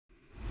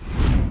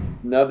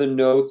Another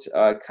note,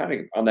 kind of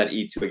on that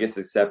E-2, I guess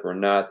accept or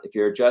not. If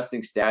you're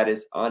adjusting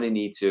status on an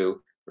E-2,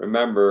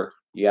 remember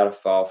you got to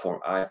file Form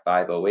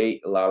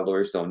I-508. A lot of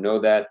lawyers don't know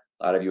that.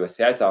 A lot of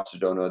USCIS officers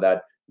don't know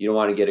that. You don't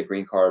want to get a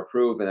green card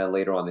approved, and then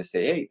later on they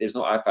say, "Hey, there's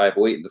no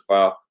I-508 in the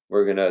file.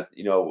 We're gonna,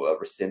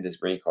 rescind this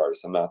green card," or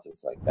some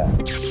nonsense like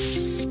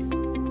that.